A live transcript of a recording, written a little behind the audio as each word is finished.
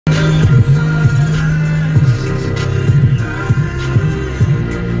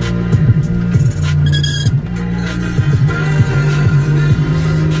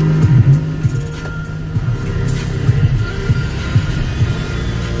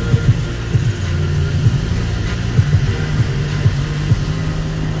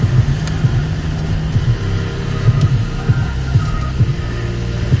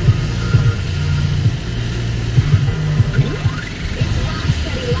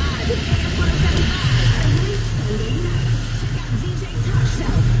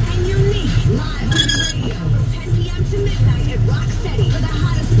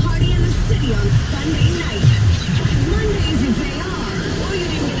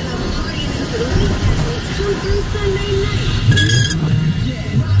Sunday night.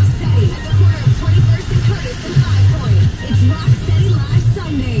 Rocksteady at the corner of 21st and Curtis and 5 Points. It's Rocksteady Live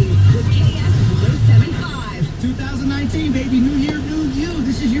Sundays with KS 1075. 2019, baby. New year, new you.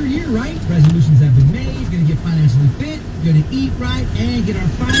 This is your year, right? Resolutions have been made. You're going to get financially fit. You're going to eat right and get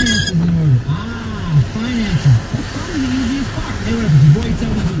our finances in order. Finances. That's probably the easiest part. Hey, what up? It's your boy,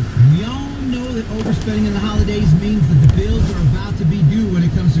 Tony B. We all know that overspending in the holidays means that the bills are about to be due when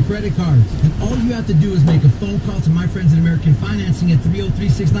it comes to credit cards. And all you have to do is make a phone call to my friends at American Financing at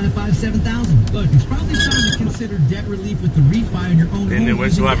 303-695-7000. Look, it's probably time to consider debt relief with the refi on your own home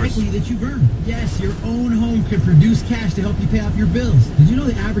using the equity that you've earned. Yes, your own home can produce cash to help you pay off your bills. Did you know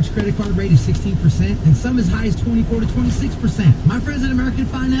the average credit card rate is 16% and some as high as 24 to 26%? My friends at American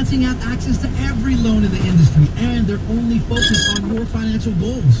Financing have access to every loan in the industry, and they're only focused on your financial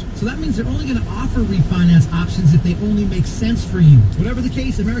goals. So that means they're only going to offer refinance options if they only make sense for you. Whatever the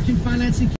case, American Financing